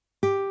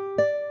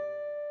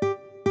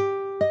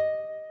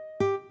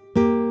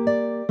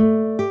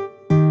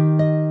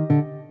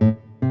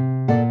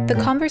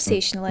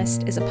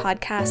Conversationalist is a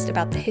podcast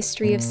about the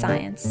history of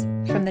science,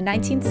 from the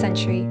 19th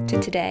century to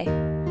today,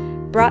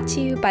 brought to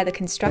you by the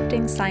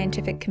Constructing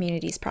Scientific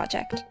Communities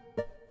Project.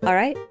 All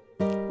right,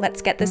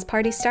 let's get this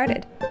party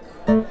started.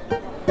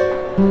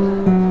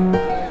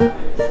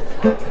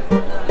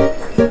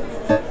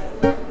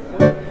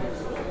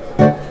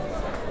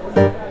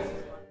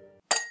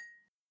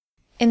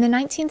 In the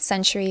 19th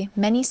century,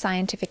 many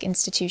scientific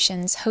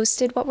institutions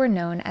hosted what were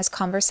known as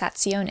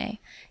conversazione,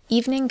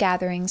 evening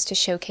gatherings to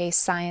showcase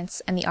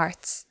science and the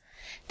arts.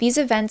 These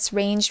events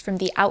ranged from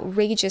the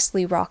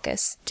outrageously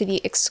raucous to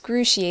the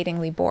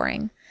excruciatingly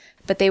boring,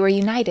 but they were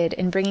united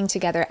in bringing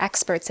together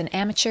experts and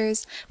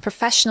amateurs,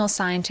 professional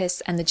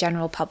scientists, and the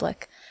general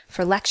public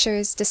for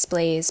lectures,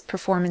 displays,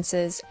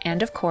 performances,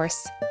 and of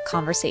course,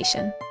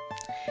 conversation.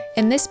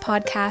 In this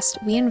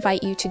podcast, we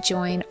invite you to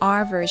join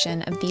our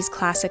version of these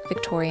classic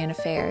Victorian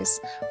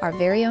affairs, our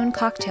very own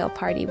cocktail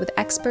party with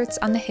experts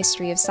on the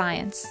history of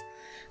science.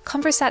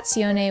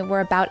 Conversazione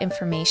were about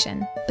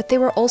information, but they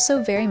were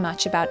also very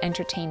much about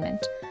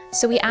entertainment.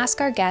 So we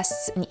ask our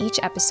guests in each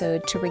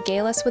episode to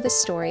regale us with a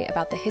story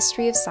about the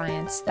history of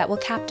science that will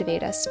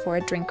captivate us for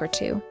a drink or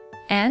two.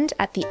 And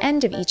at the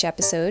end of each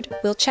episode,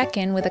 we'll check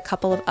in with a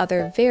couple of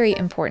other very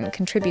important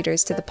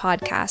contributors to the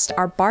podcast,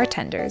 our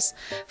bartenders,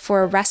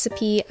 for a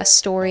recipe, a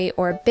story,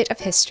 or a bit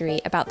of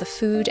history about the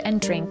food and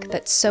drink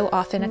that so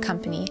often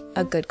accompany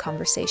a good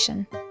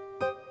conversation.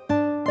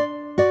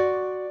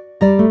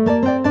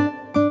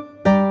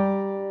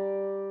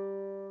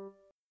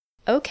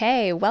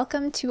 Okay,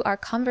 welcome to our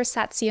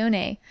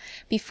Conversazione.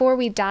 Before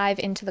we dive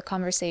into the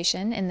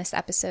conversation in this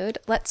episode,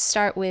 let's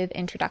start with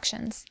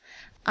introductions.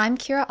 I'm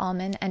Kira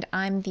Allman, and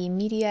I'm the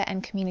Media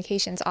and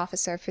Communications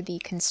Officer for the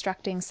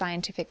Constructing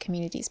Scientific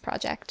Communities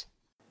Project.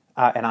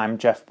 And I'm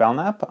Jeff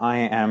Belknap. I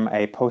am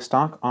a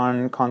postdoc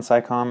on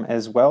ConSciComm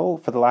as well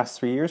for the last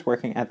 3 years,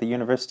 working at the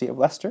University of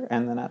Leicester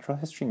and the Natural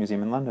History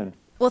Museum in London.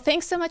 Well,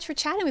 thanks so much for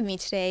chatting with me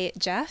today,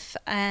 Jeff.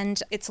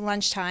 And it's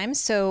lunchtime,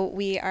 so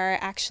we are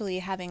actually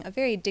having a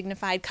very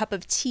dignified cup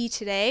of tea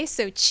today,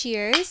 so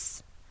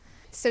cheers.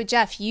 So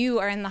Jeff, you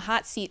are in the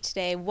hot seat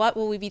today. What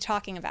will we be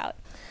talking about?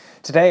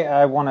 Today,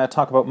 I want to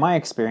talk about my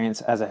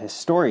experience as a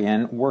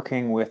historian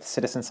working with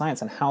citizen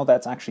science and how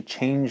that's actually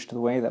changed the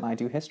way that I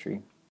do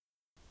history.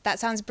 That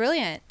sounds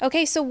brilliant.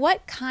 Okay, so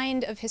what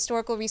kind of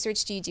historical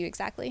research do you do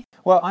exactly?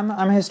 Well, I'm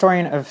a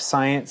historian of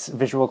science,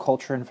 visual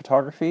culture, and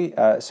photography.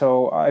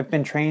 So I've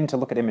been trained to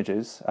look at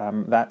images.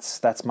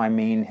 That's my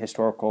main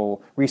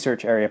historical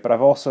research area. But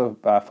I've also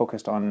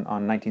focused on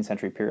 19th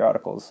century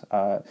periodicals.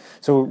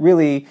 So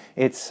really,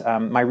 it's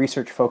my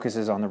research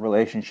focuses on the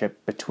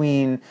relationship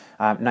between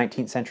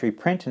 19th century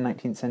print and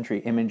 19th century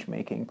image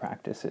making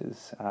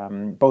practices,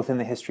 both in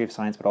the history of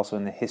science, but also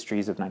in the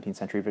histories of 19th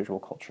century visual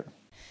culture.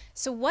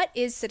 So what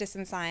is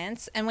citizen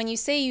science? And when you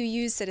say you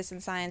use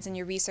citizen science in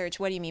your research,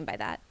 what do you mean by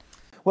that?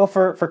 Well,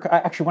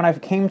 actually, when I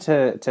came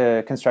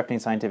to Constructing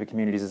Scientific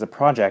Communities as a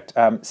project,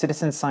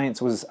 citizen science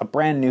was a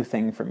brand new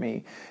thing for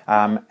me.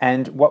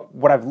 And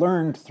what I've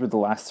learned through the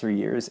last 3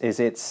 years is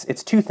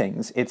it's two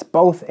things. It's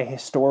both a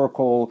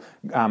historical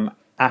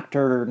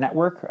actor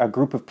network, a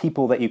group of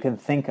people that you can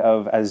think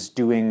of as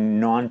doing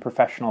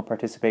non-professional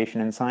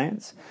participation in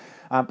science.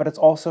 But it's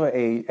also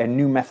a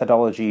new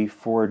methodology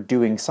for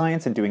doing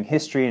science and doing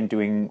history and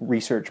doing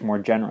research more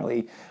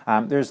generally.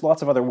 There's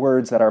lots of other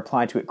words that are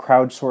applied to it.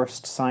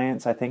 Crowdsourced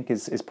science, I think,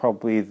 is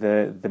probably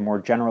the more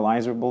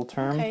generalizable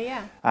term, okay,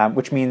 yeah.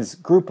 Which means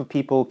group of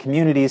people,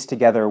 communities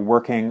together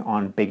working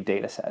on big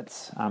data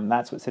sets.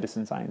 That's what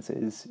citizen science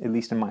is, at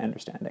least in my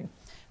understanding.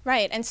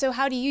 Right, and so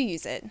how do you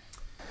use it?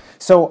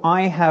 So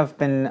I have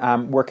been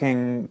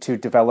working to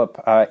develop,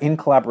 in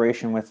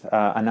collaboration with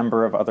a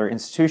number of other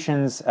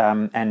institutions,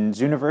 and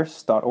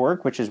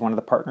Zooniverse.org, which is one of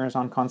the partners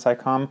on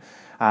ConSciComm,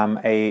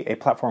 a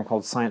platform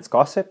called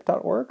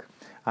ScienceGossip.org.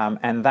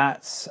 And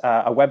that's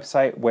a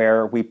website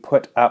where we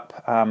put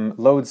up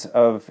loads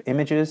of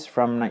images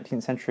from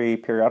 19th century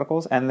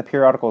periodicals and the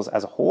periodicals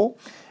as a whole.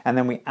 And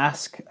then we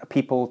ask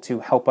people to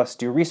help us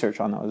do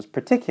research on those.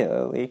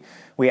 Particularly,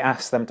 we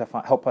ask them to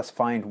help us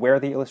find where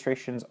the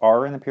illustrations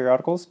are in the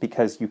periodicals,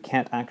 because you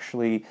can't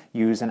actually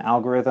use an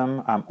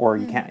algorithm, or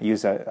you can't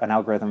use an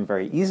algorithm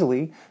very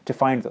easily to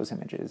find those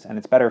images. And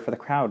it's better for the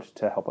crowd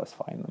to help us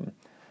find them.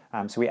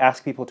 So we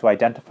ask people to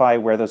identify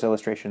where those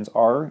illustrations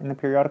are in the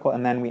periodical,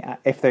 and then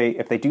if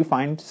they do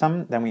find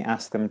some, then we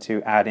ask them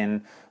to add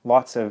in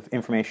lots of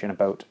information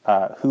about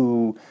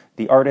who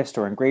the artist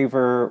or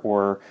engraver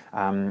or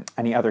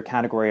any other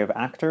category of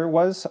actor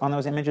was on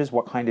those images,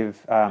 what kind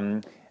of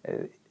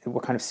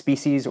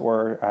species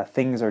or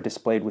things are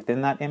displayed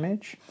within that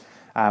image.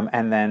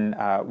 And then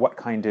what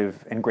kind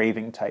of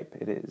engraving type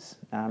it is.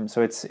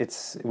 So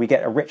we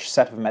get a rich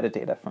set of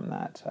metadata from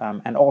that,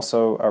 and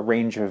also a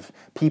range of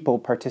people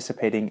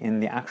participating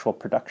in the actual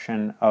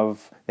production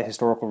of the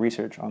historical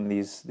research on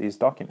these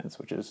documents,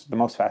 which is the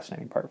most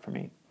fascinating part for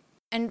me.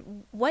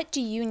 And what do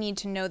you need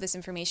to know this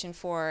information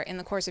for in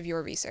the course of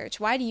your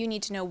research? Why do you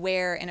need to know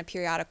where in a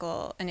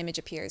periodical an image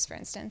appears, for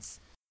instance?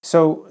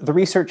 So the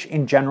research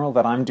in general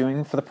that I'm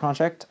doing for the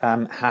project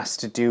has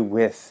to do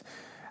with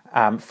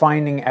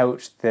finding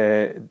out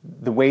the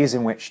ways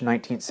in which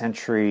 19th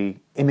century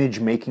image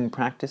making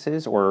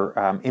practices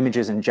or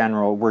images in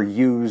general were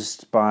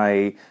used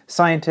by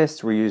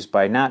scientists, were used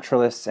by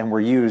naturalists, and were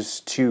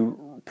used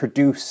to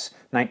produce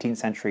 19th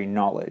century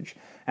knowledge.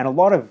 And a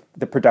lot of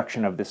the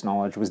production of this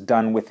knowledge was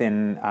done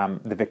within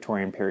the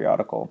Victorian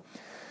periodical.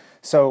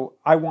 So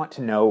I want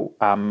to know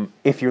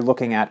if you're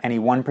looking at any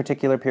one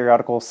particular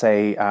periodical,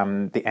 say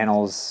the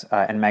Annals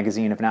and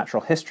Magazine of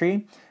Natural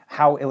History,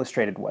 how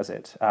illustrated was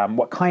it?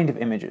 What kind of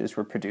images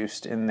were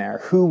produced in there?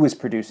 Who was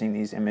producing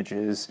these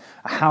images?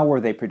 How were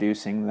they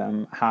producing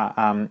them?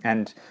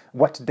 And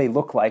what did they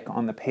look like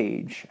on the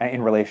page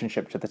in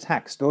relationship to the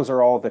text? Those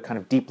are all the kind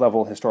of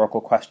deep-level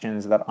historical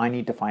questions that I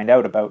need to find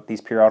out about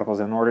these periodicals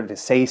in order to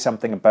say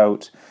something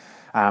about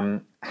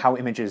how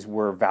images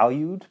were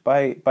valued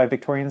by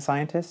Victorian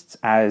scientists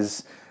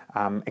as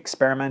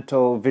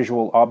experimental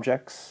visual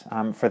objects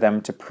for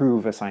them to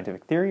prove a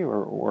scientific theory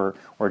or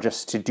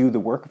just to do the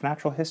work of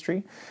natural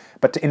history.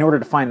 But in order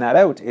to find that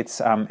out,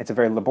 it's a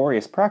very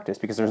laborious practice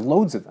because there's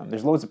loads of them.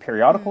 There's loads of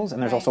periodicals and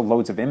there's also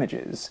loads of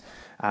images.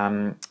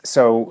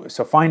 So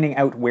finding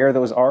out where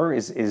those are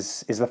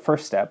is the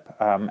first step,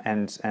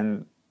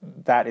 and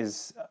that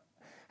is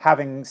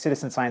having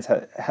citizen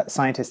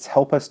scientists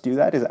help us do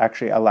that is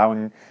actually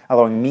allowing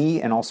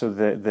me and also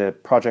the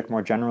project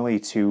more generally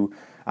to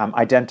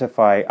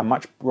identify a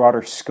much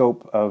broader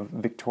scope of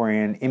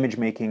Victorian image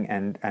making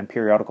and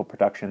periodical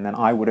production than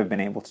I would have been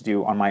able to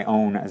do on my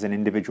own as an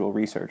individual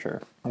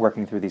researcher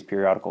working through these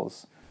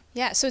periodicals.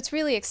 Yeah, so it's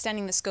really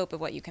extending the scope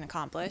of what you can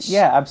accomplish.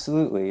 Yeah,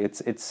 absolutely.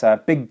 It's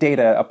big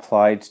data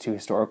applied to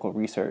historical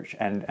research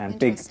and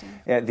big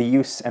the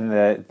use and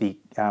the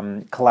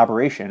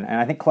collaboration. And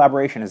I think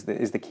collaboration is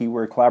the key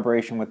word.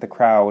 Collaboration with the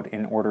crowd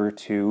in order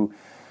to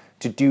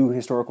do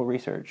historical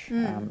research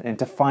and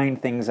to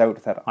find things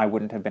out that I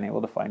wouldn't have been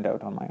able to find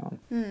out on my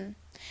own.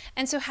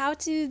 And so how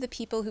do the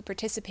people who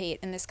participate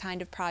in this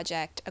kind of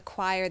project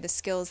acquire the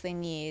skills they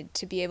need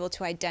to be able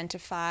to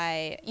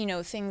identify,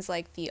 things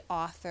like the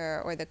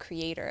author or the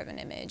creator of an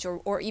image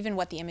or even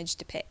what the image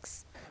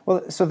depicts?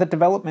 Well, so the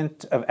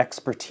development of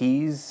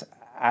expertise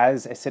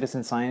as a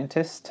citizen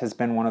scientist has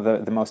been one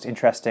of the most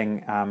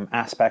interesting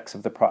aspects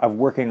of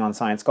working on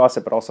science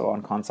gossip, but also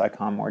on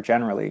ConSciComm more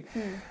generally.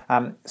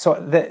 So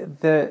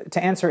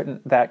to answer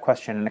that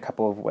question in a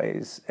couple of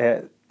ways,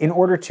 in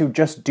order to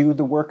just do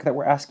the work that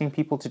we're asking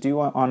people to do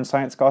on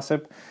science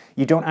gossip,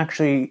 you don't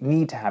actually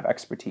need to have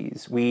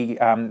expertise.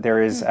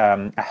 There is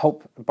a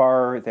help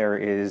bar.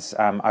 There's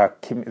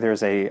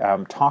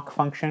a talk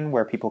function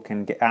where people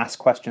can ask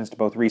questions to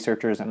both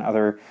researchers and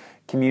other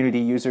community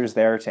users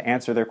there to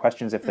answer their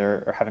questions if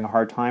they're having a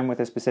hard time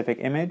with a specific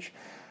image.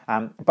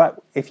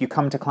 But if you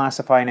come to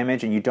classify an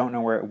image and you don't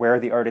know where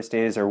the artist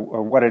is or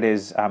what it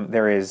is,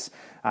 there is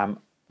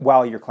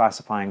while you're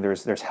classifying,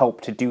 there's help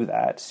to do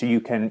that. So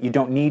you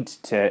don't need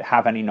to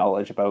have any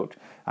knowledge about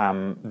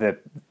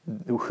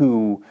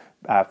who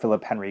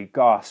Philip Henry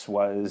Goss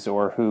was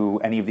or who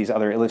any of these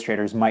other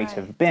illustrators might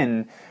have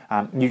been.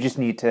 You just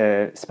need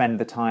to spend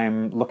the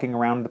time looking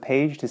around the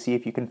page to see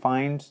if you can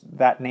find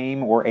that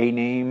name or a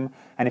name,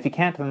 and if you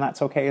can't, then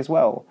that's okay as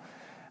well.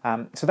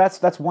 So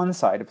that's one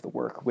side of the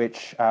work,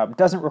 which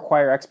doesn't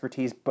require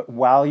expertise, but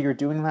while you're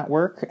doing that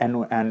work,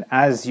 and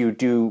as you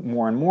do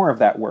more and more of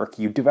that work,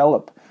 you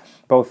develop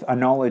both a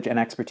knowledge and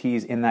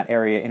expertise in that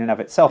area in and of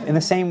itself, in the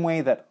same way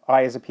that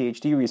I, as a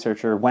PhD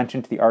researcher, went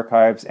into the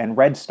archives and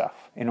read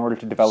stuff in order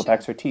to develop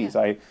expertise.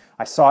 Yeah.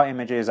 I saw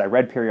images, I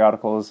read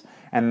periodicals,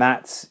 and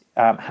that's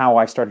how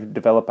I started to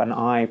develop an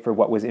eye for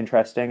what was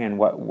interesting and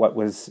what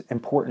was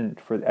important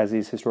as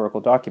these historical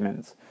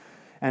documents.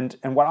 And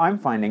what I'm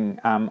finding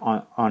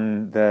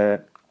on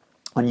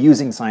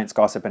using science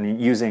gossip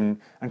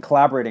and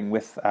collaborating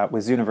with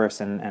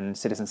Zooniverse and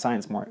citizen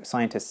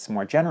scientists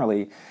more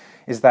generally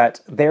is that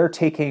they're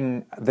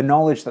taking the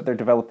knowledge that they're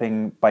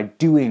developing by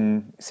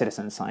doing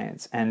citizen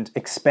science and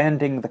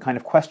expanding the kind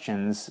of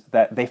questions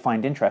that they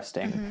find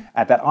interesting,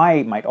 that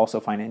I might also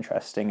find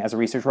interesting as a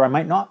researcher, or I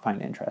might not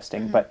find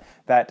interesting, but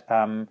that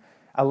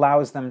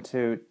allows them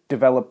to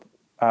develop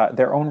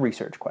their own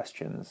research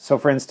questions. So,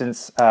 for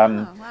instance,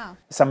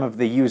 some of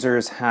the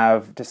users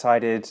have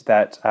decided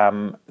that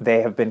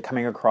they have been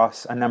coming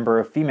across a number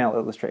of female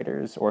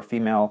illustrators or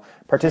female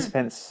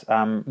participants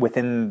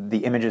within the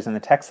images and the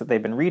text that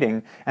they've been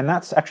reading, and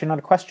that's actually not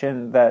a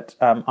question that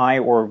I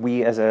or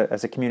we as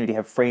a community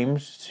have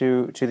framed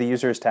to the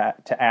users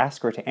to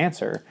ask or to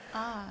answer.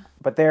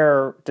 But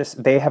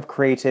they have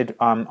created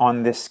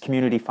on this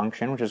community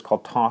function, which is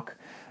called Talk,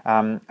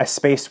 a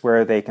space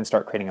where they can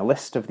start creating a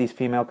list of these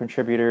female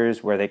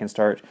contributors, where they can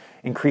start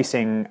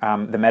increasing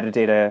the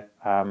metadata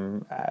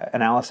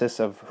analysis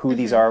of who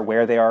these are,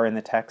 where they are in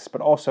the text, but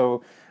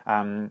also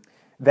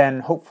then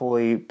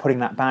hopefully putting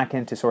that back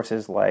into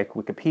sources like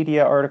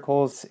Wikipedia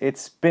articles.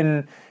 It's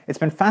been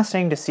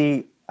fascinating to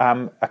see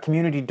a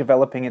community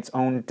developing its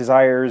own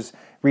desires,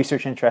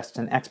 research interests,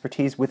 and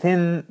expertise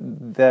within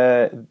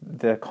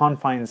the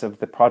confines of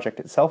the project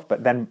itself,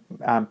 but then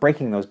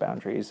breaking those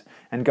boundaries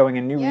and going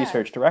in new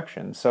research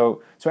directions.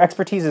 So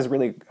expertise is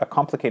really a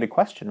complicated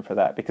question for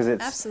that, because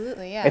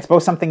it's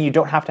both something you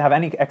don't have to have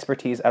any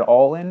expertise at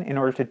all in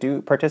order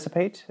to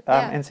participate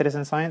in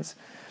citizen science.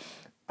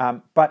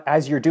 But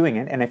as you're doing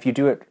it, and if you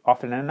do it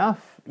often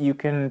enough, you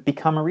can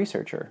become a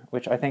researcher,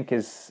 which I think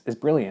is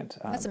brilliant.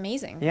 That's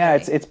amazing. Yeah,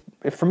 really.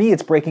 It's for me,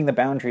 it's breaking the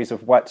boundaries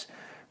of what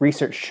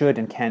research should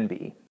and can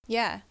be.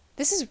 Yeah.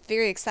 This is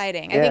very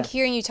exciting. I think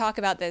hearing you talk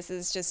about this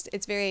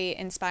it's very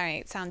inspiring.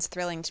 It sounds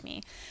thrilling to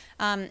me.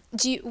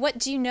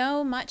 Do you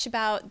know much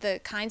about the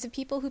kinds of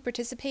people who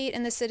participate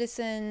in the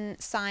citizen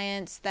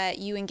science that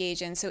you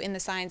engage in? So in the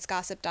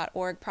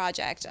sciencegossip.org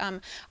project,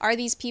 are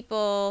these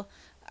people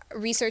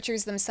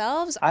researchers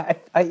themselves?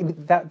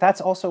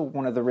 That's also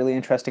one of the really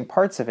interesting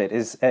parts of it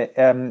is,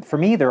 for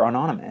me, they're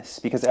anonymous,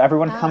 because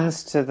everyone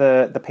comes to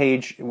the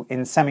page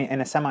in a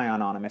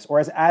semi-anonymous, or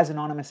as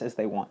anonymous as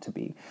they want to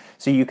be.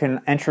 So you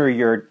can enter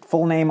your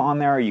full name on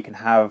there, or you can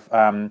have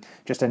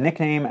just a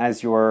nickname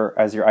as your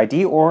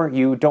ID, or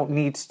you don't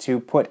need to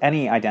put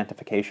any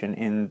identification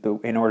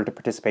in order to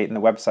participate in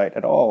the website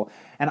at all.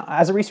 And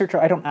as a researcher,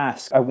 I don't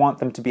ask. I want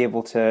them to be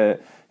able to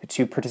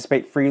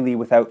participate freely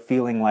without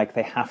feeling like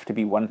they have to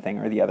be one thing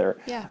or the other.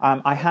 Yeah.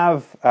 I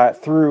have,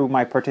 through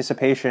my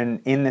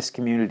participation in this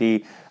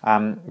community,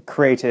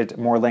 created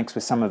more links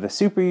with some of the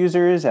super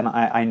users, and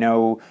I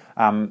know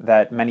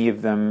that many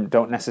of them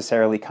don't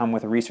necessarily come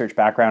with a research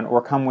background,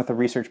 or come with a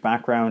research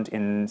background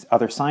in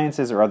other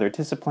sciences or other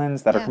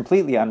disciplines that are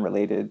completely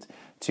unrelated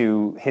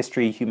to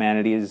history,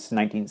 humanities,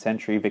 19th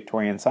century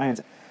Victorian science.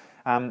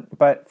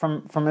 But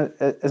from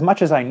as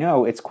much as I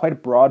know, it's quite a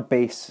broad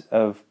base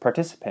of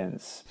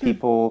participants,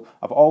 people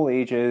of all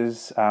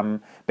ages.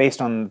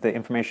 Based on the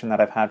information that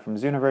I've had from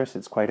Zooniverse,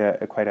 it's quite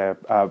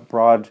a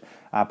broad,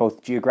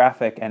 both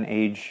geographic and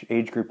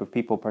age group of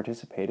people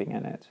participating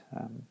in it.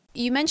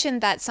 You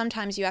mentioned that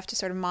sometimes you have to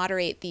sort of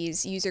moderate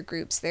these user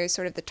groups. There's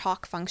sort of the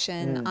talk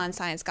function on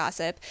Science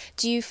Gossip.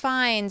 Do you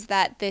find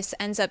that this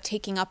ends up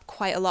taking up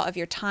quite a lot of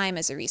your time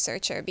as a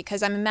researcher?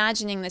 Because I'm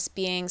imagining this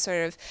being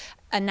sort of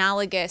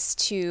analogous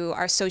to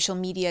our social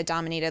media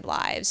dominated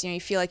lives. You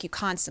feel like you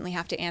constantly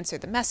have to answer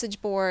the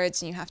message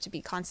boards and you have to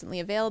be constantly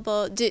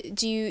available.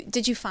 Did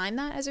you find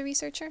that as a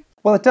researcher?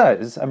 Well, it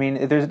does. I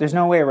mean, there's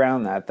no way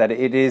around that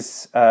it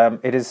is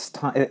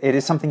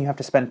something you have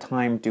to spend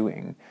time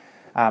doing.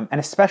 And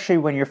especially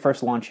when you're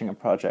first launching a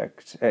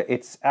project,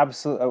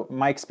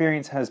 my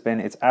experience has been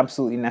it's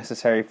absolutely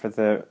necessary for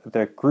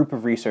the group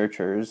of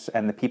researchers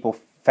and the people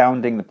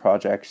founding the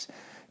projects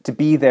to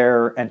be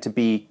there and to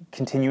be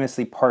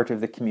continuously part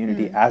of the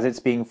community as it's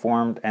being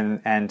formed,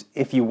 and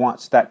if you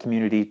want that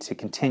community to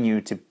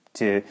continue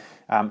to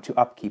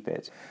upkeep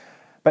it.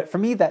 But for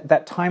me,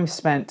 that time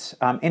spent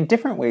in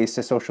different ways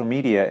to social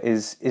media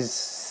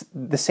is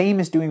the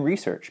same as doing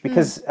research,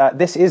 because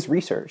this is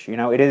research.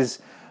 It is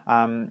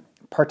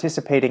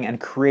participating and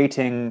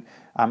creating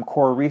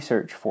core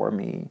research for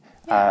me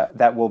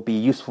that will be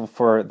useful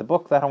for the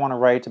book that I want to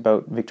write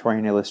about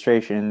Victorian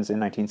illustrations in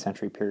 19th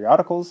century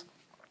periodicals.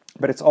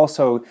 But it's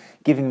also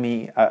giving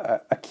me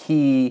a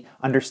key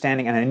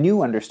understanding and a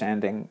new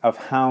understanding of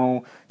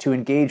how to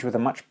engage with a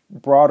much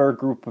broader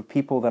group of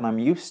people than I'm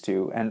used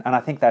to. And I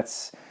think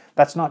that's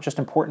not just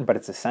important, but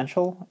it's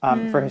essential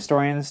for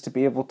historians to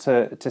be able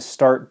to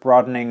start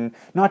broadening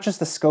not just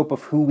the scope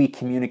of who we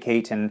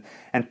communicate and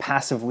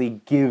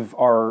passively give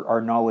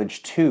our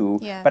knowledge to,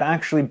 but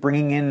actually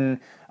bringing in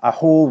a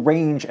whole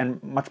range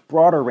and much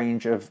broader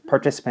range of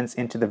participants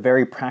into the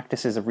very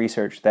practices of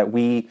research that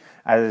we,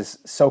 as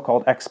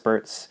so-called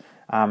experts,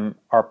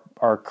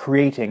 are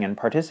creating and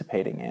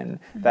participating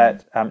in.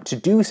 That to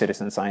do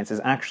citizen science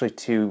is actually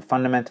to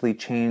fundamentally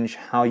change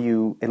how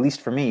you, at least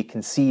for me,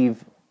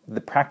 conceive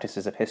the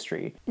practices of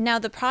history. Now,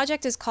 the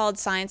project is called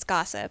Science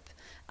Gossip.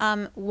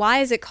 Why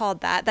is it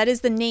called that? That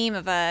is the name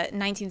of a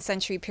 19th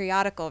century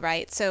periodical,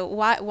 right? So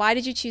why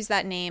did you choose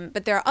that name?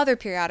 But there are other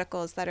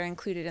periodicals that are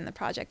included in the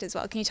project as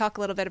well. Can you talk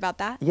a little bit about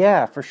that?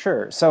 Yeah, for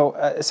sure.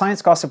 So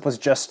Science Gossip was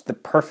just the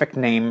perfect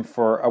name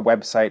for a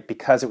website,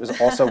 because it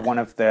was also one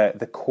of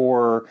the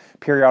core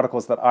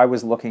periodicals that I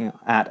was looking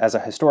at as a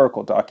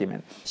historical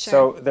document.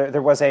 Sure. So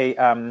there was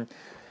a...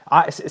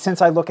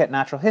 since I look at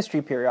natural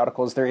history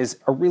periodicals, there is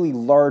a really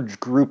large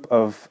group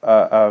of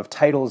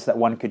titles that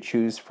one could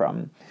choose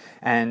from.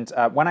 And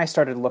when I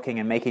started looking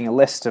and making a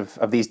list of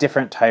these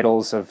different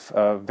titles of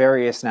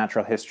various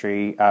natural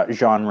history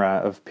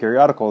genre of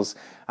periodicals,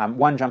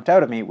 one jumped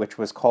out at me, which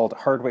was called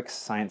Hardwicke's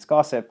Science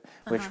Gossip,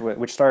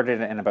 which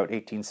started in about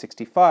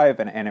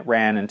 1865, and it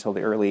ran until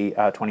the early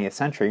 20th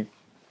century.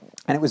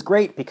 And it was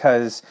great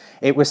because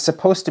it was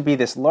supposed to be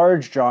this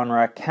large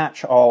genre,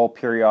 catch-all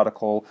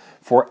periodical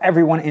for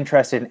everyone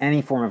interested in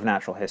any form of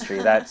natural history.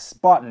 That's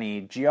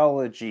botany,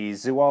 geology,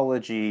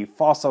 zoology,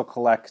 fossil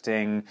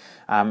collecting,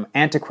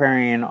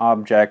 antiquarian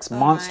objects,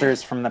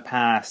 monsters from the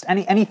past.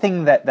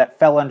 Anything that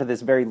fell under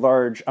this very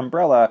large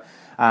umbrella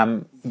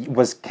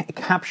was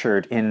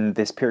captured in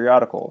this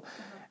periodical.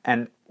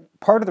 And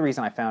part of the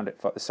reason I found it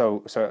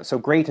so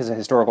great as a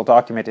historical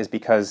document is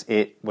because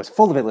it was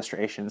full of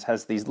illustrations,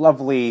 has these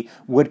lovely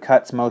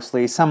woodcuts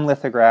mostly, some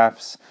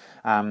lithographs,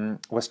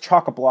 was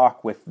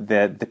chock-a-block with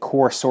the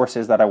core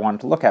sources that I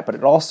wanted to look at, but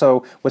it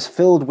also was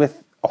filled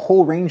with a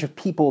whole range of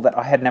people that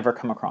I had never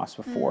come across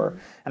before.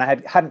 And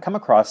I hadn't come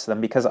across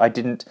them because I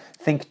didn't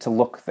think to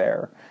look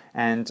there.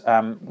 And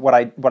what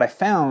I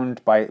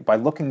found by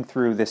looking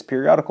through this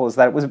periodical is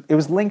that it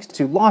was linked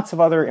to lots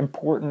of other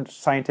important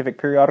scientific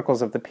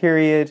periodicals of the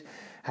period,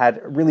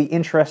 had really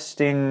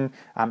interesting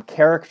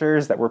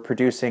characters that were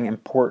producing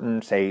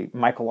important, say,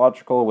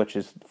 mycological, which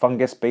is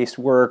fungus-based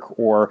work,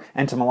 or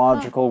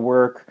entomological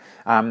work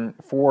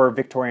for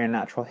Victorian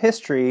natural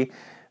history.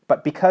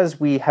 But because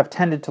we have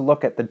tended to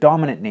look at the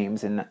dominant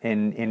names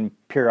in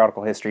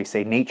periodical history,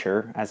 say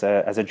Nature as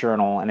a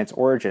journal and its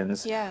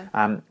origins,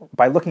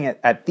 by looking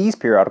at these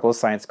periodicals,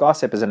 Science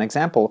Gossip as an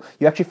example,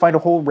 you actually find a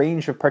whole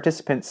range of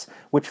participants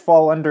which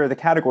fall under the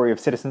category of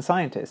citizen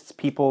scientists,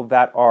 people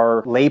that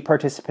are lay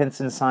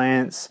participants in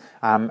science,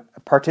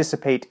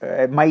 participate,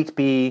 it might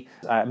be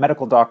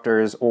medical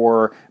doctors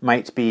or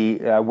might be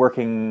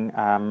working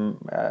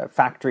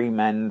factory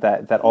men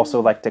that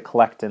also like to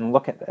collect and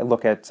look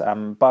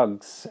at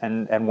bugs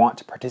and want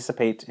to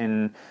participate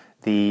in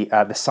the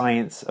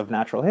science of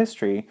natural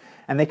history,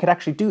 and they could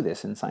actually do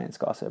this in Science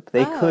Gossip.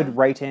 They could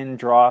write an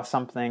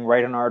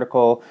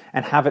article,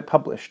 and have it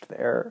published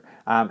there,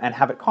 and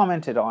have it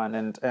commented on,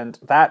 and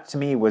that to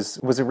me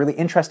was a really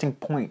interesting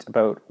point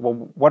about, well,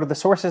 what are the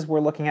sources we're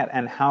looking at,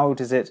 and how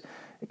does it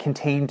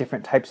contain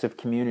different types of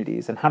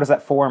communities, and how does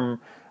that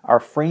form our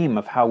frame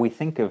of how we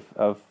think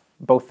of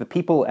both the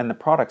people and the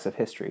products of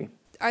history?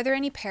 Are there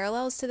any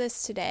parallels to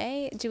this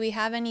today? Do we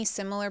have any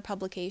similar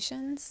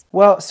publications?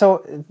 Well,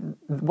 so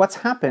what's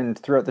happened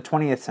throughout the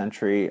 20th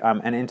century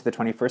and into the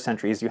 21st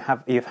century is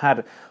you've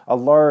had a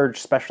large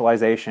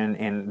specialization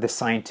in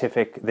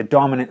the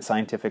dominant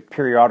scientific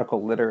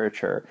periodical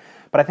literature.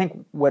 But I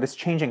think what is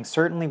changing,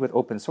 certainly with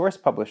open source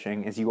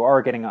publishing, is you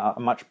are getting a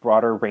much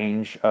broader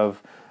range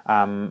of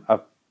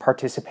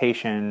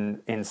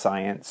participation in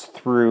science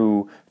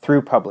through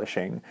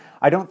publishing.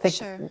 I don't think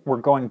we're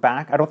going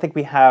back. I don't think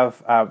we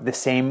have the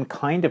same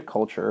kind of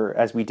culture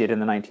as we did in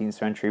the 19th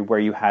century, where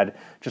you had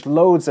just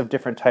loads of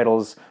different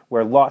titles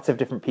where lots of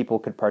different people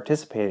could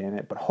participate in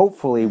it. But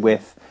hopefully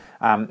with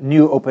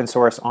new open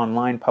source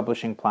online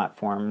publishing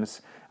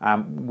platforms,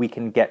 we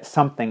can get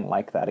something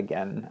like that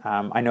again.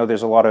 I know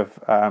there's a lot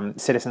of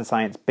citizen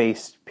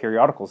science-based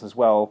periodicals as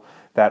well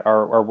that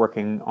are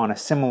working on a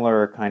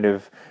similar kind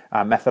of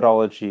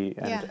methodology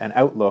and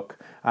outlook.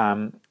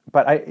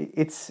 But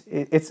it's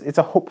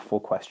a hopeful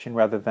question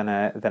rather than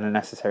a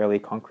necessarily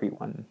concrete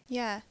one.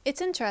 Yeah,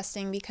 it's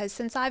interesting because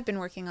since I've been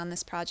working on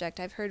this project,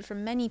 I've heard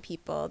from many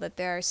people that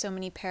there are so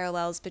many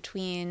parallels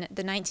between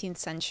the 19th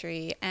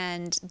century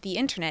and the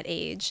internet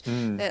age,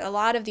 that a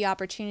lot of the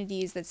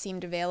opportunities that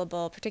seemed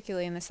available,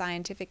 particularly in the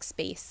scientific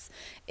space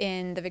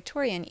in the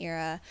Victorian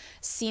era,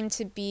 seem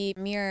to be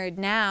mirrored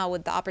now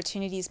with the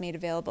opportunities made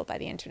available by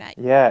the internet.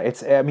 Yeah,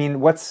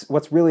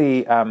 what's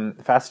really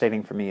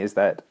fascinating for me is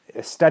that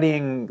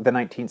studying the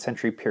 19th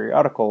century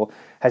periodical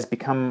has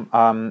become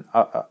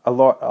a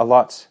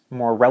lot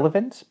more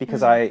relevant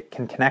because I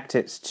can connect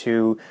it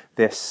to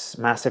this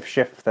massive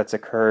shift that's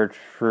occurred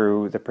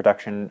through the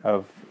production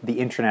of the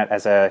internet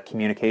as a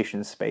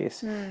communication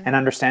space, and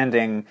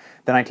understanding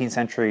the 19th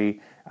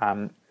century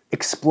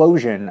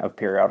explosion of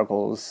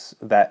periodicals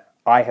that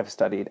I have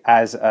studied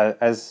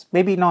as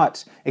maybe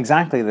not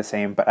exactly the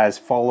same, but as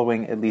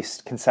following at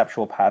least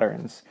conceptual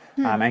patterns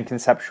and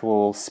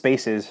conceptual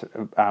spaces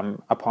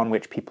upon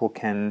which people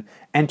can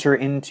enter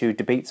into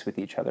debates with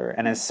each other,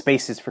 and as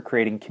spaces for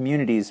creating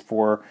communities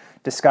for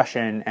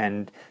discussion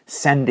and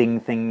sending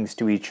things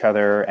to each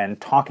other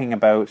and talking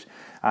about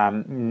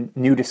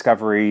new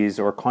discoveries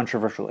or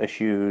controversial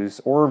issues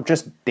or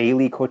just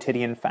daily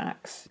quotidian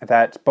facts.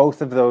 That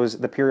both of those,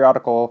 the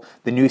periodical,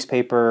 the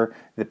newspaper,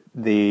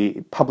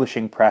 the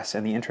publishing press,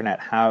 and the internet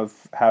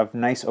have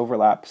nice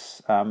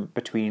overlaps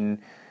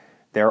between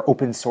their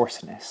open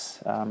sourceness.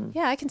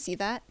 Yeah, I can see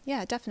that.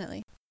 Yeah,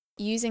 definitely.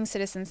 Using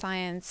citizen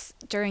science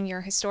during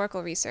your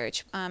historical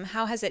research,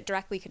 how has it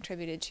directly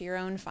contributed to your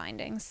own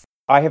findings?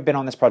 I have been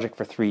on this project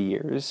for 3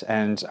 years,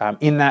 and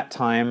in that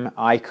time,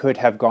 I could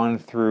have gone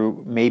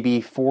through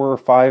maybe 4 or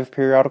 5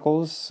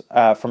 periodicals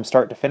from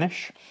start to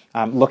finish,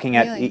 looking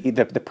at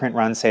the print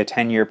run, say a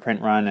 10-year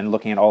print run, and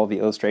looking at all of the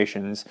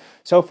illustrations.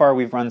 So far,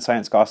 we've run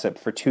Science Gossip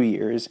for 2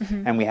 years,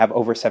 and we have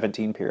over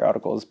 17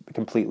 periodicals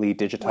completely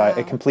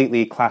digitized,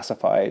 completely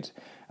classified,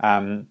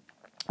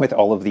 with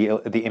all of the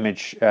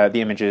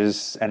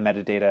images and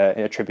metadata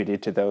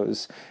attributed to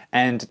those.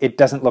 And it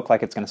doesn't look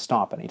like it's going to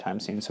stop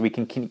anytime soon. So we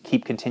can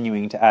keep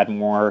continuing to add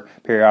more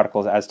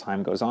periodicals as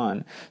time goes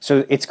on.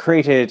 So it's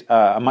created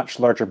a much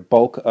larger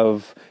bulk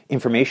of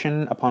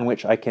information upon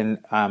which I can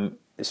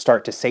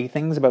start to say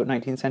things about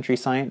 19th century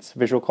science,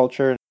 visual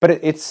culture. But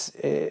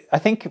I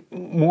think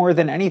more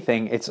than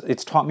anything,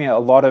 it's taught me a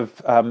lot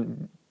of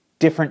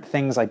different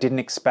things I didn't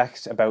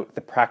expect about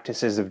the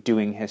practices of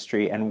doing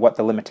history and what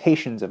the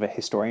limitations of a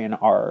historian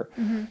are.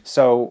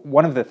 So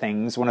one of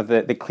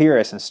the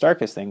clearest and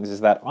starkest things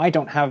is that I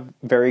don't have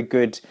very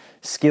good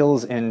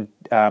skills in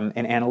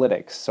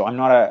analytics. So I'm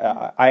not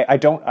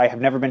I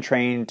have never been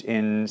trained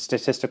in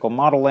statistical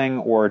modeling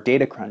or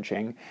data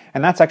crunching,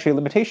 and that's actually a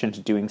limitation to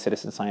doing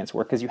citizen science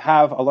work, because you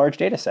have a large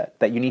data set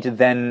that you need to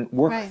then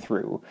work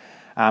through.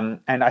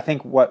 And I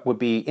think what would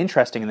be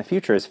interesting in the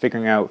future is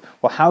figuring out,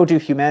 well, how do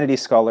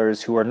humanities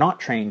scholars who are not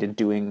trained in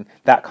doing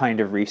that kind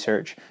of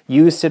research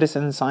use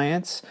citizen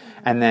science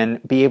and then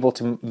be able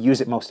to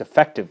use it most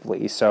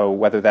effectively? So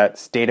whether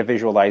that's data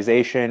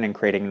visualization and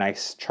creating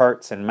nice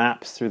charts and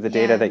maps through the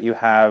data that you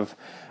have,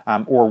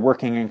 or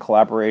working in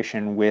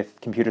collaboration with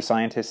computer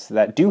scientists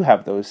that do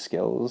have those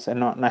skills, and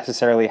not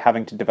necessarily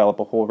having to develop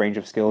a whole range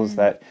of skills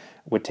that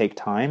would take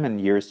time and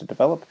years to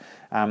develop,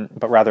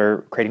 but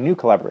rather creating new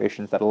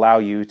collaborations that allow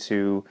you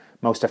to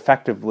most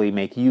effectively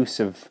make use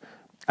of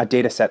a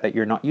data set that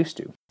you're not used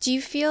to. Do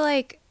you feel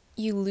like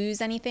you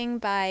lose anything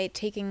by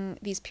taking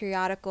these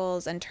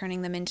periodicals and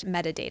turning them into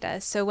metadata?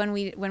 So when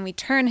we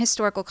turn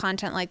historical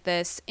content like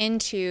this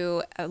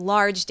into a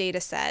large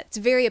data set, it's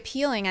very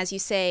appealing, as you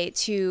say,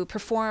 to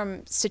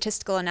perform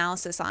statistical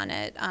analysis on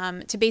it,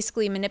 to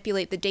basically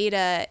manipulate the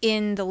data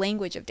in the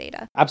language of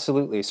data.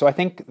 Absolutely. So I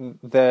think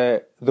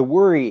the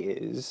worry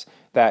is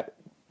that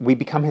we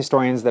become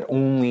historians that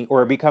only,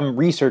 or become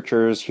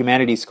researchers,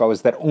 humanities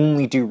scholars that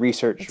only do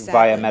research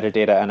via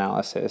metadata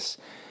analysis.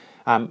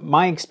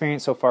 My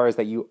experience so far is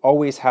that you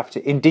always have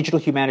to, in digital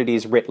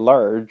humanities writ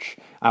large,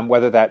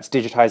 whether that's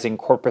digitizing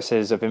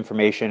corpuses of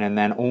information and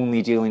then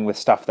only dealing with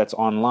stuff that's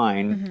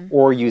online,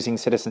 or using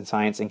citizen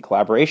science in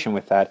collaboration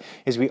with that,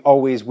 is we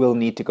always will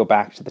need to go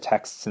back to the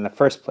texts in the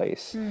first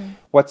place.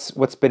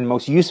 What's been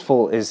most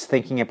useful is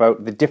thinking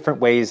about the different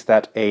ways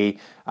that a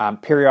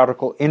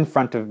periodical in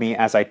front of me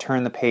as I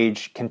turn the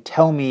page can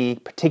tell me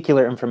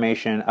particular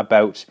information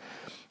about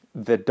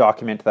the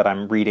document that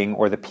I'm reading,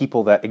 or the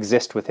people that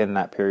exist within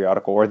that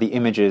periodical, or the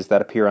images that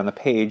appear on the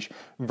page,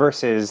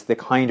 versus the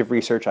kind of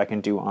research I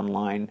can do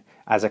online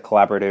as a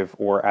collaborative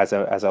or as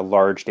a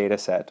large data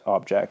set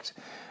object.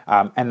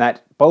 And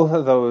that both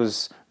of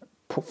those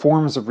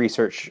forms of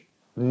research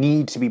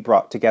need to be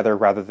brought together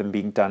rather than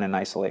being done in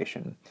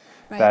isolation.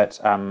 That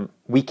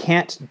we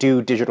can't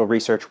do digital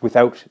research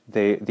without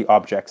the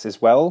objects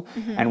as well,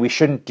 and we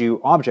shouldn't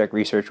do object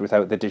research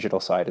without the digital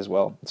side as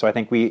well. So I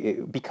think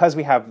because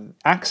we have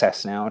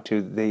access now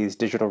to these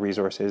digital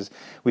resources,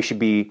 we should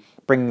be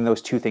bringing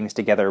those two things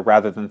together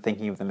rather than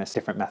thinking of them as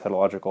different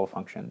methodological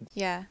functions.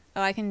 Yeah.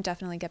 Oh, I can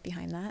definitely get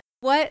behind that.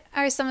 What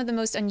are some of the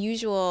most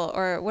unusual,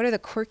 or what are the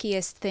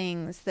quirkiest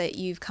things that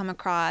you've come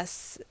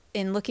across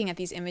in looking at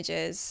these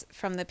images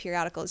from the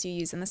periodicals you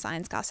use in the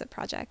Science Gossip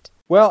project?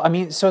 Well, I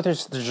mean, so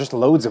there's just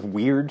loads of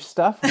weird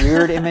stuff,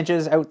 weird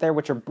images out there,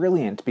 which are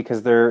brilliant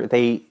because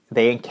they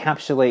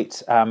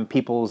encapsulate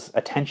people's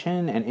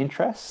attention and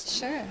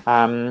interest. Sure.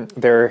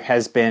 There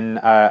has been,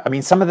 I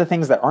mean, some of the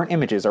things that aren't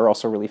images are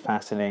also really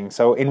fascinating.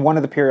 So in one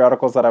of the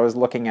periodicals that I was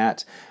looking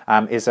at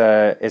is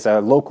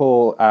a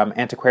local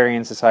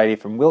antiquarian society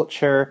from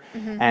Wiltshire,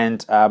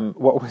 and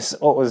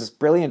what was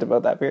brilliant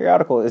about that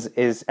periodical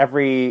is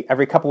every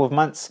couple of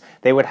months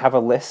they would have a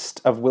list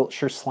of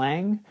Wiltshire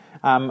slang.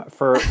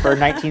 For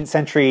 19th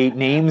century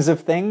names of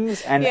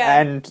things,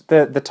 and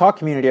the talk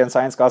community on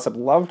Science Gossip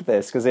loved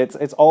this because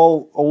it's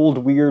all old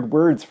weird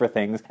words for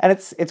things, and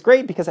it's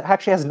great because it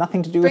actually has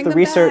nothing to do with the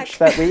research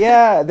that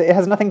it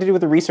has nothing to do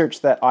with the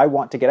research that I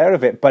want to get out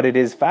of it, but it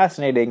is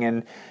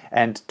fascinating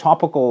and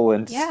topical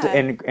and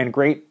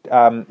great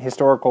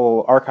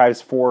historical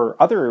archives for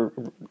other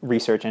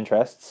research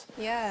interests.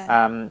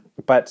 So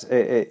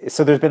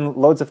there's been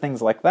loads of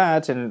things like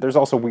that, and there's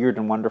also weird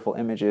and wonderful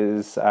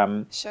images.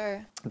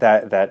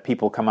 That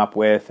people come up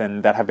with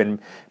and that have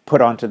been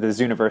put onto the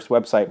Zooniverse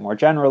website more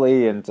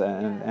generally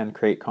and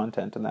create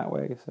content in that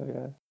way.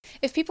 So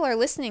If people are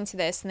listening to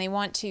this and they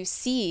want to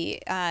see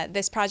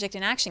this project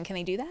in action, can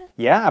they do that?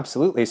 Yeah,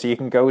 absolutely. So you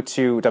can go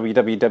to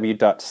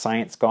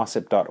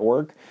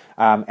www.sciencegossip.org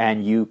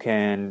and you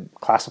can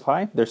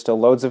classify. There's still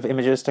loads of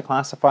images to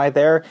classify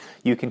there.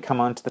 You can come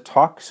onto the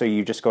talk. So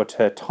you just go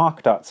to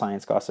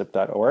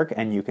talk.sciencegossip.org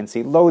and you can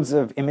see loads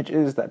of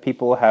images that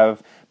people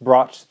have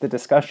brought to the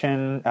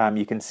discussion.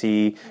 You can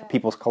see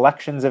people's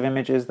collections of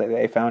images that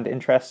they found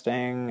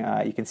interesting.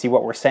 You can see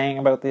what we're saying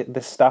about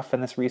this stuff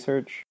and this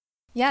research.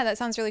 Yeah, that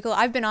sounds really cool.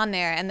 I've been on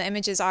there, and the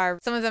images some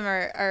of them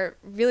are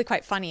really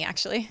quite funny,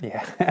 actually.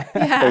 Yeah.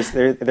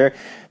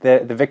 The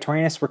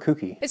Victorianists were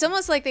kooky. It's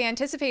almost like they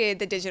anticipated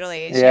the digital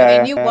age.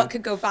 They knew what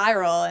could go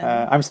viral.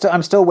 And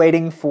I'm still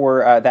waiting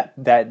for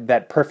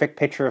that perfect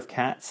picture of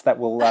cats that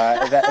will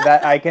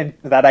that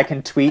I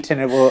can tweet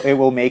and it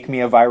will make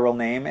me a viral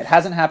name. It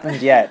hasn't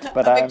happened yet,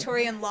 but a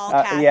Victorian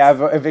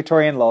lolcat. A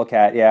Victorian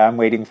lolcat. Yeah, I'm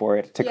waiting for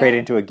it to create it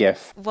into a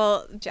GIF.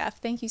 Well, Jeff,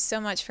 thank you so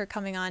much for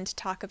coming on to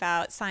talk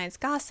about Science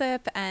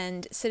Gossip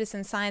and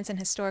citizen science and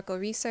historical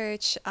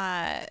research.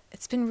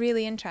 It's been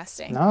really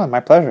interesting. No, my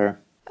pleasure.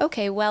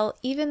 Okay, well,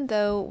 even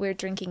though we're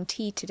drinking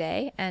tea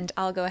today, and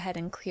I'll go ahead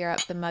and clear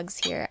up the mugs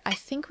here, I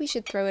think we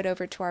should throw it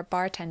over to our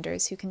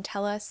bartenders who can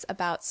tell us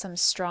about some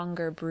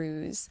stronger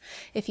brews.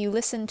 If you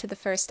listen to the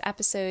first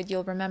episode,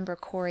 you'll remember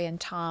Corey and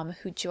Tom,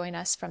 who join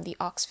us from the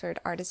Oxford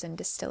Artisan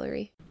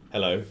Distillery.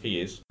 Hello, he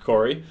is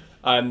Corey.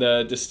 I'm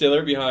the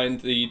distiller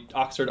behind the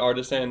Oxford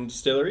Artisan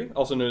Distillery,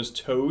 also known as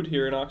Toad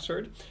here in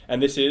Oxford.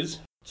 And this is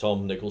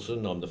Tom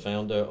Nicholson. I'm the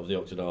founder of the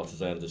Oxford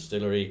Artisan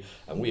Distillery,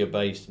 and we are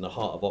based in the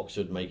heart of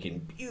Oxford, making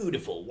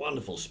beautiful,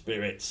 wonderful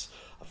spirits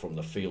from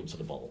the field to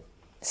the bottle.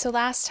 So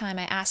last time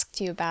I asked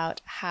you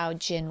about how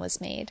gin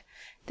was made.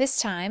 This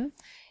time,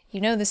 you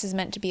know this is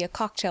meant to be a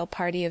cocktail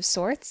party of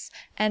sorts,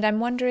 and I'm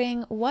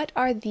wondering, what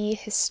are the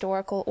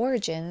historical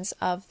origins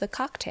of the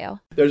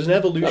cocktail? There's an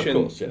evolution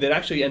Of course, yeah. that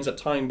actually ends up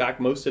tying back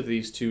most of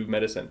these to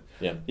medicine.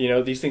 Yeah. You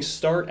know, these things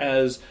start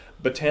as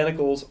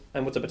botanicals,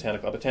 and what's a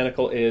botanical? A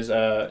botanical is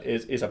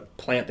a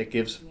plant that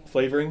gives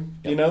flavoring,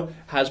 Yeah. you know,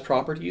 has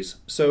properties.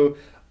 So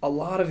a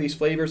lot of these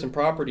flavors and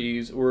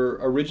properties were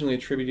originally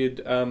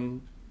attributed,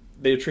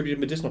 they attributed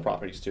medicinal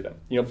properties to them.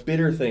 You know,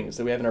 bitter things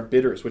that we have in our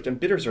bitters, and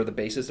bitters are the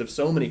basis of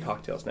so many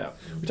cocktails now.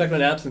 We talked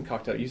about an absinthe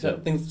cocktail. You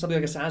said something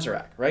like a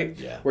Sazerac, right?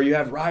 Yeah. Where you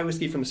have rye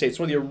whiskey from the States. It's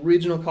one of the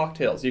original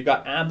cocktails. You've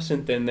got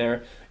absinthe in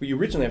there. You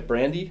originally have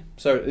brandy.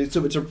 So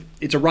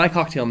it's a rye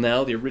cocktail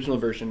now. The original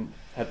version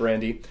had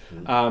brandy.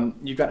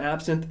 You've got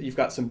absinthe. You've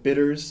got some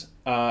bitters,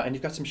 and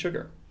you've got some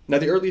sugar. Now,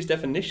 the earliest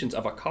definitions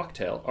of a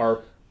cocktail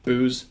are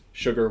booze,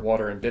 sugar,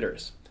 water, and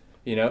bitters.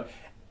 You know.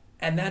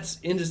 And that's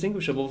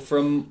indistinguishable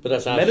from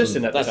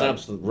medicine at the time. That's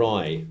absinthe,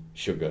 rye,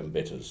 sugar, and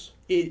bitters.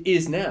 It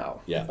is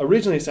now. Yeah.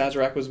 Originally,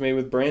 Sazerac was made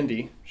with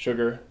brandy,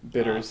 sugar,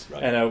 bitters,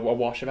 right. and a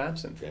wash of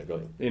absinthe. Yeah,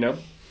 got it. You know?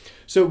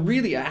 So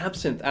really,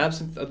 absinthe,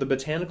 the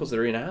botanicals that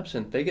are in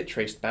absinthe, they get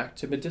traced back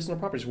to medicinal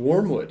properties.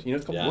 Wormwood, you know,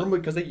 it's called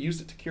wormwood because they used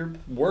it to cure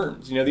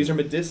worms. You know, these are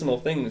medicinal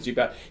things. You've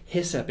got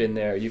hyssop in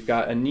there. You've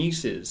got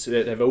anises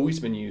that have always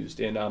been used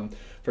in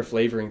for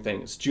flavoring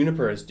things.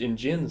 Juniper in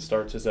gin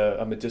starts as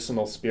a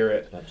medicinal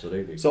spirit.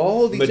 Absolutely. So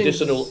all of these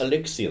medicinal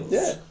elixirs.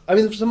 Yeah, I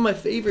mean, some of my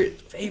favorite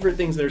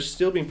things that are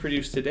still being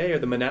produced today are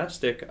the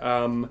monastic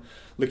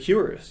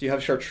liqueurs. You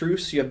have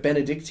chartreuse, you have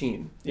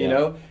Benedictine, you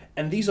know,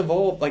 and these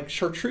evolved like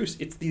chartreuse.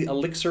 It's the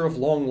elixir of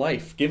long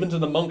life, given to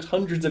the monks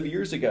hundreds of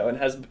years ago, and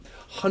has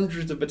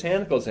hundreds of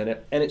botanicals in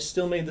it, and it's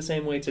still made the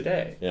same way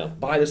today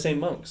by the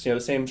same monks. You know,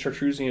 the same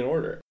Chartreusian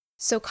order.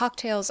 So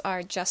cocktails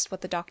are just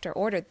what the doctor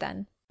ordered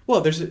then? Well,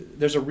 there's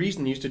a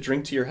reason used to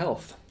drink to your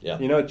health. Yeah.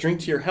 You know,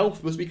 drink to your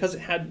health was because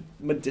it had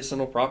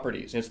medicinal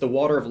properties. It's the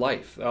water of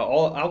life.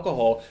 All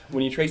alcohol,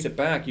 when you trace it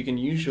back, you can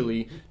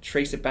usually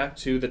trace it back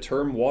to the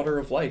term water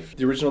of life.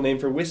 The original name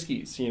for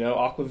whiskeys, you know,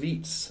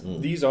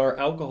 aquavits. These are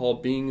alcohol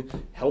being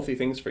healthy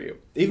things for you.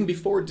 Even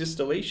before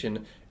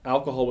distillation,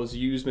 alcohol was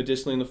used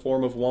medicinally in the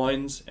form of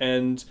wines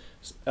and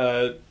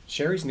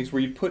sherries and things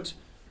where you put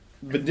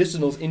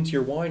medicinals into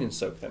your wine and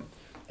soak them.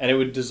 And it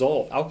would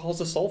dissolve. Alcohol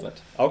is a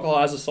solvent. Alcohol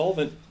as a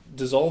solvent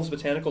dissolves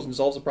botanicals and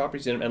dissolves the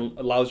properties in them and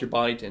allows your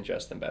body to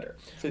ingest them better.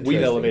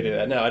 We've elevated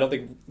that now. I don't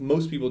think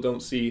most people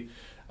don't see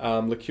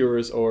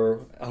liqueurs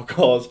or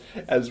alcohols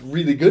as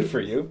really good for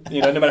you.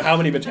 You know, no matter how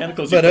many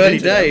botanicals. But you put early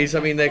into them. days, I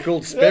mean, they're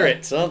called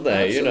spirits, aren't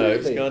they? Absolutely. You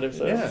know,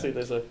 it's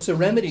kind of So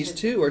remedies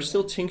too are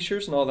still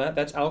tinctures and all that.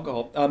 That's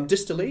alcohol.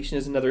 Distillation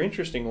is another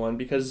interesting one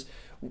because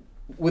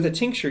with a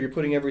tincture, you're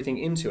putting everything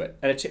into it.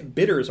 And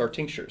bitters are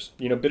tinctures.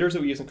 You know, bitters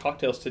that we use in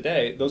cocktails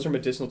today, those are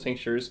medicinal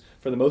tinctures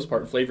for the most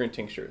part, flavoring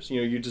tinctures.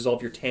 You know, you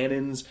dissolve your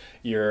tannins,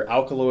 your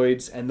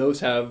alkaloids, and those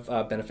have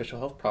beneficial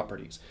health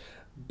properties.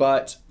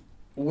 But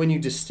when you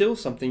distill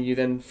something, you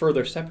then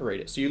further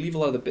separate it. So you leave a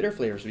lot of the bitter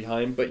flavors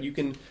behind, but you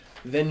can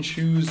then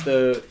choose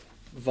the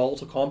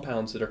volatile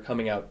compounds that are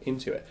coming out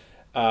into it.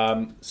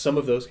 Some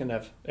of those can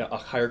have a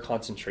higher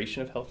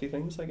concentration of healthy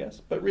things, I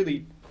guess. But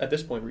really, at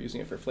this point, we're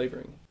using it for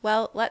flavoring.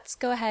 Well, let's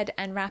go ahead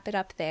and wrap it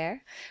up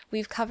there.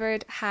 We've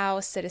covered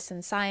how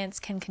citizen science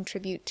can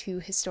contribute to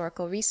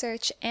historical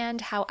research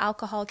and how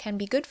alcohol can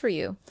be good for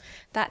you.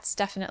 That's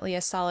definitely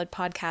a solid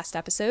podcast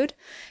episode.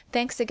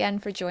 Thanks again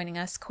for joining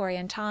us, Corey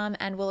and Tom,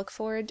 and we'll look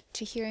forward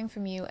to hearing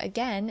from you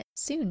again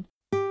soon.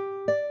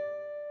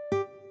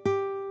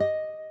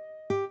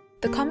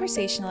 The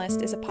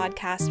Conversationalist is a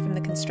podcast from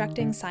the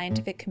Constructing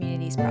Scientific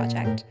Communities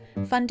Project,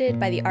 funded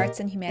by the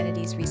Arts and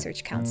Humanities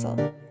Research Council.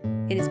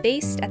 It is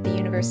based at the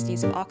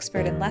Universities of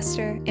Oxford and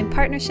Leicester in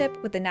partnership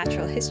with the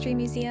Natural History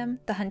Museum,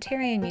 the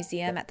Hunterian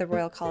Museum at the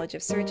Royal College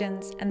of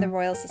Surgeons, and the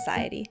Royal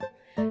Society.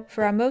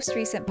 For our most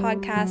recent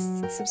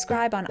podcasts,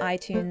 subscribe on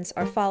iTunes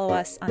or follow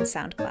us on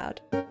SoundCloud.